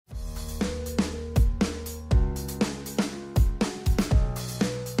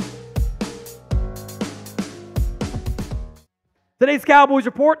Today's Cowboys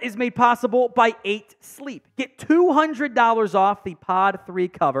Report is made possible by 8 Sleep. Get $200 off the Pod 3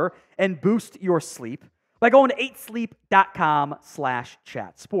 cover and boost your sleep by going to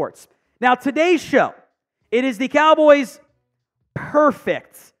 8sleep.com/chatsports. Now, today's show, it is the Cowboys'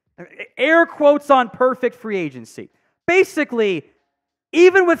 perfect, air quotes on perfect free agency. Basically,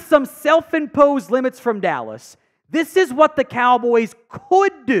 even with some self-imposed limits from Dallas, this is what the Cowboys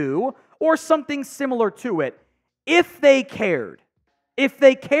could do, or something similar to it, if they cared. If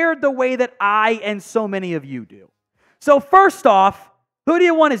they cared the way that I and so many of you do. So first off, who do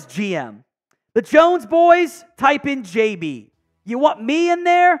you want as GM? The Jones boys? Type in JB. You want me in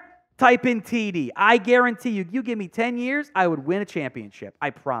there? Type in TD. I guarantee you, you give me 10 years, I would win a championship. I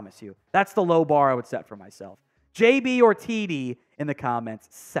promise you. That's the low bar I would set for myself. JB or TD in the comments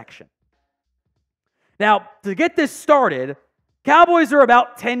section. Now, to get this started, Cowboys are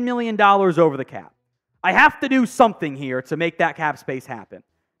about $10 million over the cap. I have to do something here to make that cap space happen.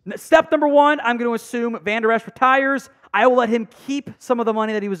 Step number one, I'm going to assume Van Der Esch retires. I will let him keep some of the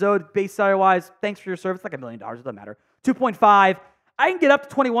money that he was owed base salary-wise. Thanks for your service. Like $1 million. It doesn't matter. 2.5. I can get up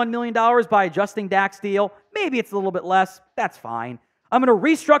to $21 million by adjusting Dak's deal. Maybe it's a little bit less. That's fine. I'm going to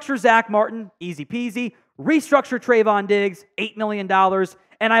restructure Zach Martin. Easy peasy. Restructure Trayvon Diggs. $8 million.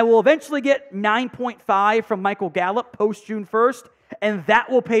 And I will eventually get 9.5 from Michael Gallup post-June 1st. And that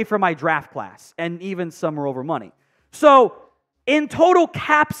will pay for my draft class and even some rollover money. So in total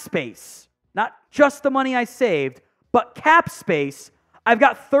cap space, not just the money I saved, but cap space, I've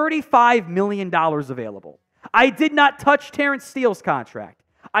got $35 million available. I did not touch Terence Steele's contract.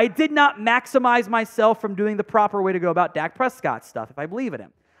 I did not maximize myself from doing the proper way to go about Dak Prescott stuff, if I believe in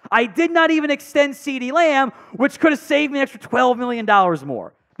him. I did not even extend CeeDee Lamb, which could have saved me an extra $12 million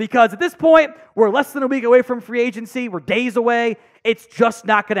more. Because at this point, we're less than a week away from free agency. We're days away. It's just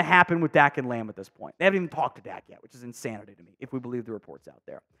not going to happen with Dak and Lamb at this point. They haven't even talked to Dak yet, which is insanity to me, if we believe the reports out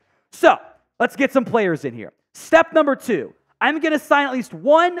there. So, let's get some players in here. Step number 2, I'm going to sign at least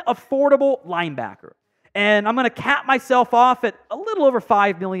one affordable linebacker. And I'm going to cap myself off at a little over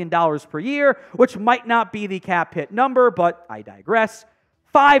 $5 million per year, which might not be the cap hit number, but I digress.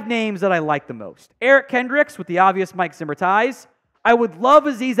 5 names that I like the most. Eric Kendricks with the obvious Mike Zimmer ties. I would love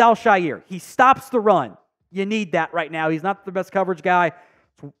Azeez Al-Shaair. He stops the run. You need that right now. He's not the best coverage guy.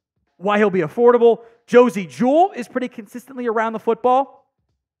 That's why he'll be affordable. Josie Jewell is pretty consistently around the football.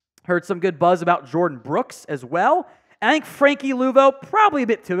 Heard some good buzz about Jordan Brooks as well. And I think Frankie Luvo, probably a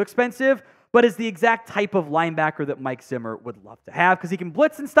bit too expensive, but is the exact type of linebacker that Mike Zimmer would love to have because he can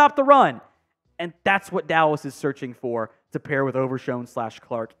blitz and stop the run. And that's what Dallas is searching for to pair with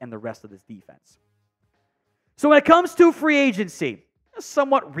Overshown/Clark and the rest of this defense. So when it comes to free agency,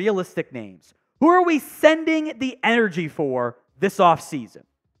 somewhat realistic names. Who are we sending the energy for this offseason?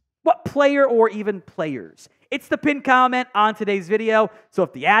 What player or even players? It's the pinned comment on today's video, so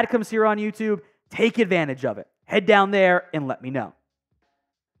if the ad comes here on YouTube, take advantage of it. Head down there and let me know.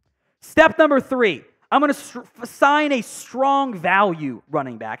 Step number 3, I'm going to sign a strong value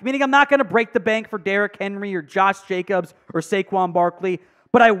running back, meaning I'm not going to break the bank for Derrick Henry or Josh Jacobs or Saquon Barkley,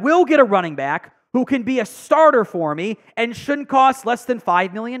 but I will get a running back who can be a starter for me and shouldn't cost less than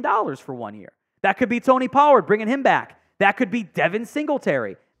 $5 million for 1 year. That could be Tony Pollard, bringing him back. That could be Devin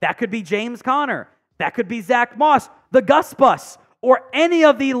Singletary. That could be James Conner. That could be Zach Moss, the Gus Bus, or any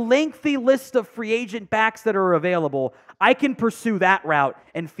of the lengthy list of free agent backs that are available. I can pursue that route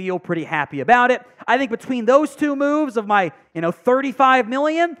and feel pretty happy about it. I think between those 2 moves of my, $35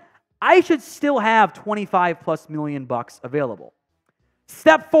 million, I should still have $25+ million available.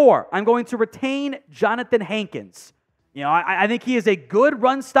 Step 4, I'm going to retain Johnathan Hankins. I think he is a good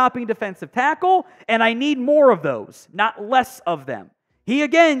run-stopping defensive tackle, and I need more of those, not less of them. He,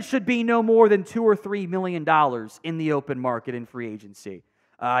 again, should be no more than $2 or $3 million in the open market in free agency.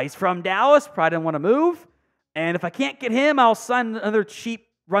 He's from Dallas, probably didn't want to move, and if I can't get him, I'll sign another cheap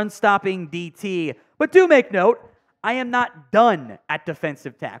run-stopping DT. But do make note, I am not done at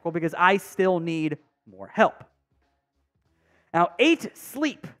defensive tackle because I still need more help. Now, 8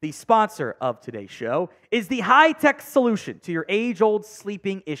 Sleep, the sponsor of today's show, is the high-tech solution to your age-old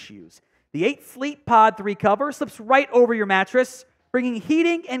sleeping issues. The 8 Sleep Pod 3 cover slips right over your mattress, bringing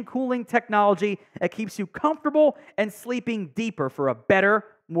heating and cooling technology that keeps you comfortable and sleeping deeper for a better,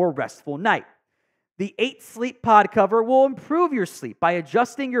 more restful night. The 8 Sleep Pod cover will improve your sleep by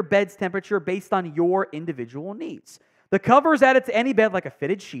adjusting your bed's temperature based on your individual needs. The cover is added to any bed like a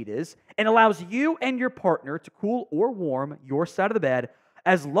fitted sheet is and allows you and your partner to cool or warm your side of the bed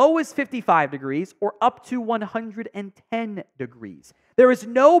as low as 55 degrees or up to 110 degrees. There is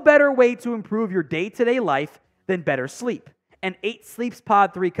no better way to improve your day-to-day life than better sleep. And 8 Sleep's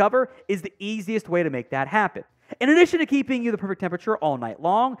Pod 3 cover is the easiest way to make that happen. In addition to keeping you the perfect temperature all night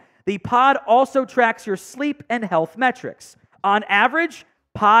long, the pod also tracks your sleep and health metrics. On average,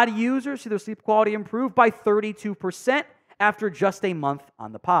 pod users see their sleep quality improve by 32% after just a month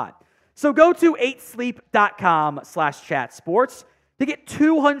on the pod. So go to 8sleep.com/chatsports to get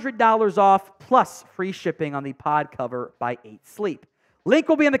 $200 off plus free shipping on the pod cover by 8Sleep. Link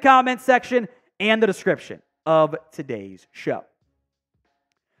will be in the comments section and the description of today's show.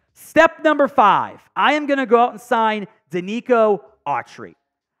 Step number 5, I am going to go out and sign Denico Autry.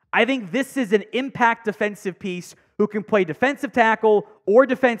 I think this is an impact defensive piece who can play defensive tackle or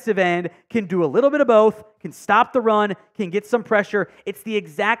defensive end, can do a little bit of both, can stop the run, can get some pressure. It's the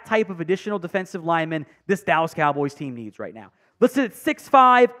exact type of additional defensive lineman this Dallas Cowboys team needs right now. Listed at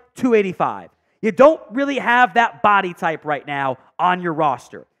 6'5", 285. You don't really have that body type right now on your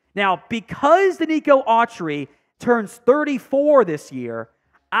roster. Now, because Denico Autry turns 34 this year,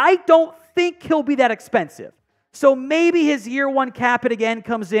 I don't think he'll be that expensive. So maybe his year one cap hit again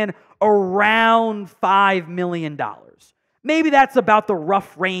comes in around $5 million. Maybe that's about the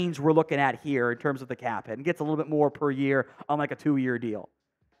rough range we're looking at here in terms of the cap hit, and gets a little bit more per year on like a 2-year deal.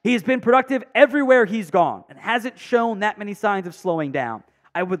 He's been productive everywhere he's gone and hasn't shown that many signs of slowing down.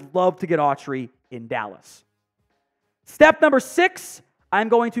 I would love to get Autry in Dallas. Step number 6, I'm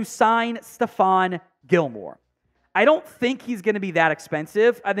going to sign Stephon Gilmore. I don't think he's going to be that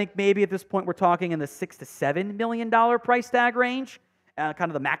expensive. I think maybe at this point we're talking in the $6 to $7 million price tag range, kind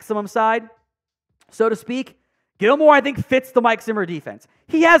of the maximum side, so to speak. Gilmore, I think, fits the Mike Zimmer defense.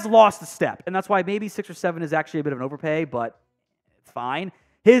 He has lost a step, and that's why maybe 6 or 7 is actually a bit of an overpay, but it's fine.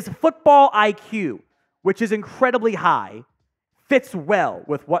 His football IQ, which is incredibly high, fits well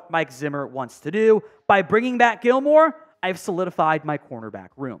with what Mike Zimmer wants to do. By bringing back Gilmore, I've solidified my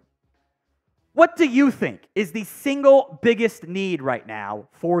cornerback room. What do you think is the single biggest need right now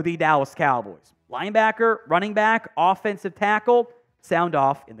for the Dallas Cowboys? Linebacker, running back, offensive tackle? Sound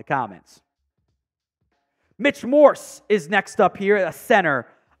off in the comments. Mitch Morse is next up here, a center.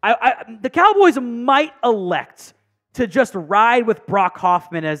 The Cowboys might elect to just ride with Brock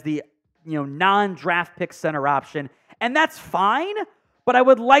Hoffman as the non-draft pick center option, and that's fine, but I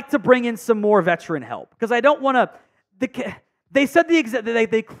would like to bring in some more veteran help because I don't want to... They said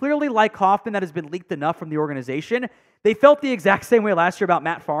they clearly like Hoffman. That has been leaked enough from the organization. They felt the exact same way last year about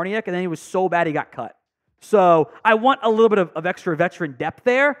Matt Farniok, and then he was so bad he got cut. So I want a little bit of extra veteran depth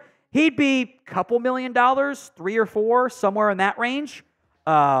there. He'd be a couple $1 million, 3 or 4, somewhere in that range.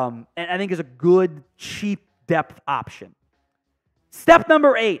 And I think is a good, cheap depth option. Step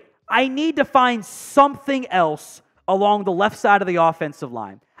number 8, I need to find something else along the left side of the offensive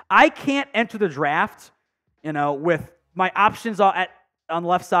line. I can't enter the draft, with my options on the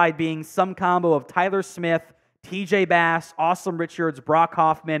left side being some combo of Tyler Smith, TJ Bass, Awesome Richards, Brock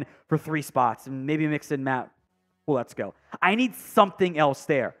Hoffman for 3 spots, and maybe mix in Matt. Well, let's go. I need something else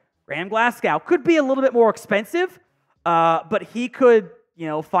there. Graham Glasgow could be a little bit more expensive, but he could,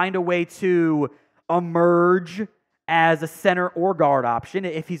 find a way to emerge as a center or guard option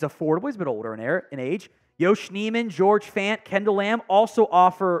if he's affordable. He's a bit older in age. Yosh Neiman, George Fant, Kendall Lamb also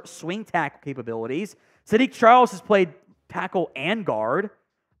offer swing tackle capabilities. Sadiq Charles has played tackle and guard.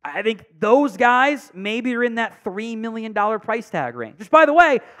 I think those guys maybe are in that $3 million price tag range. Which, by the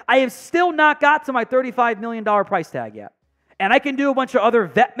way, I have still not got to my $35 million price tag yet. And I can do a bunch of other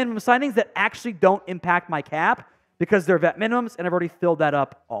vet minimum signings that actually don't impact my cap because they're vet minimums, and I've already filled that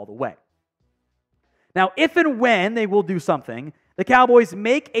up all the way. Now, if and when they will do something, the Cowboys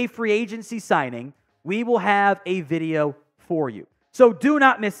make a free agency signing, we will have a video for you. So do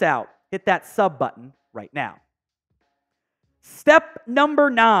not miss out. Hit that sub button right now. Step number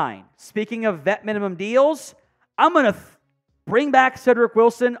 9. Speaking of vet minimum deals, I'm going to bring back Cedrick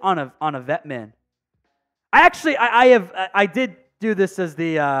Wilson on a vet min. I did do this as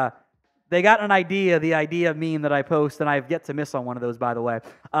the they got the idea meme that I post, and I've yet to miss on one of those, by the way.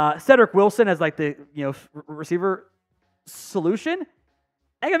 Cedrick Wilson as like the receiver solution.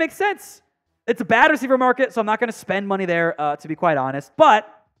 I think it makes sense. It's a bad receiver market, so I'm not going to spend money there, to be quite honest. But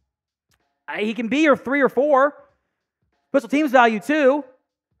he can be your 3 or 4. Special teams value too.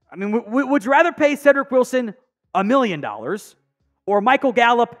 I mean, would you rather pay Cedrick Wilson $1 million or Michael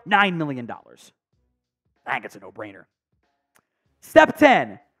Gallup $9 million? I think it's a no-brainer. Step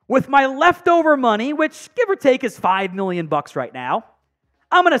 10. With my leftover money, which give or take is $5 million right now,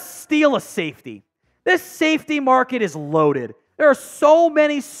 I'm going to steal a safety. This safety market is loaded. There are so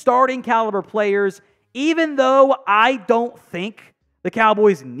many starting caliber players. Even though I don't think the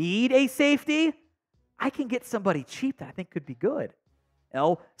Cowboys need a safety, I can get somebody cheap that I think could be good.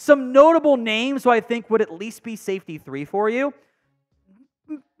 Some notable names who I think would at least be safety 3 for you.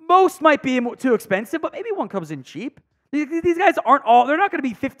 Most might be too expensive, but maybe one comes in cheap. These guys aren't all, they're not going to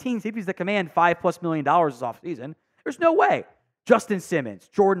be 15 safeties that command $5+ million this offseason. There's no way. Justin Simmons,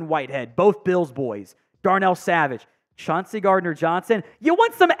 Jordan Whitehead, both Bills boys, Darnell Savage, Chauncey Gardner-Johnson. You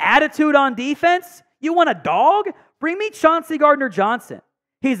want some attitude on defense? You want a dog? Bring me Chauncey Gardner-Johnson.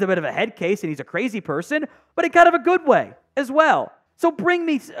 He's a bit of a head case and he's a crazy person, but in kind of a good way as well. So bring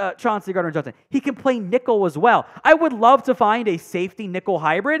me Chauncey Gardner-Johnson. He can play nickel as well. I would love to find a safety nickel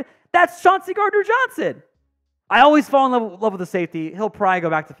hybrid. That's Chauncey Gardner-Johnson. I always fall in love with the safety. He'll probably go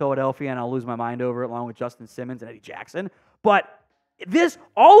back to Philadelphia and I'll lose my mind over it along with Justin Simmons and Eddie Jackson. But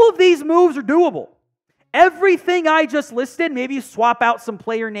all of these moves are doable. Everything I just listed, maybe swap out some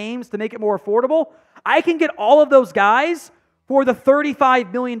player names to make it more affordable. I can get all of those guys for the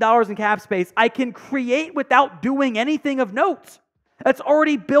 $35 million in cap space. I can create without doing anything of note. That's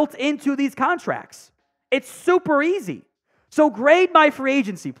already built into these contracts. It's super easy. So grade my free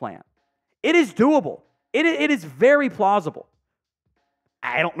agency plan. It is doable. It is very plausible.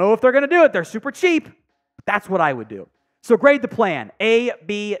 I don't know if they're going to do it. They're super cheap. But that's what I would do. So grade the plan. A,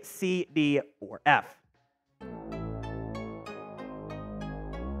 B, C, D, or F.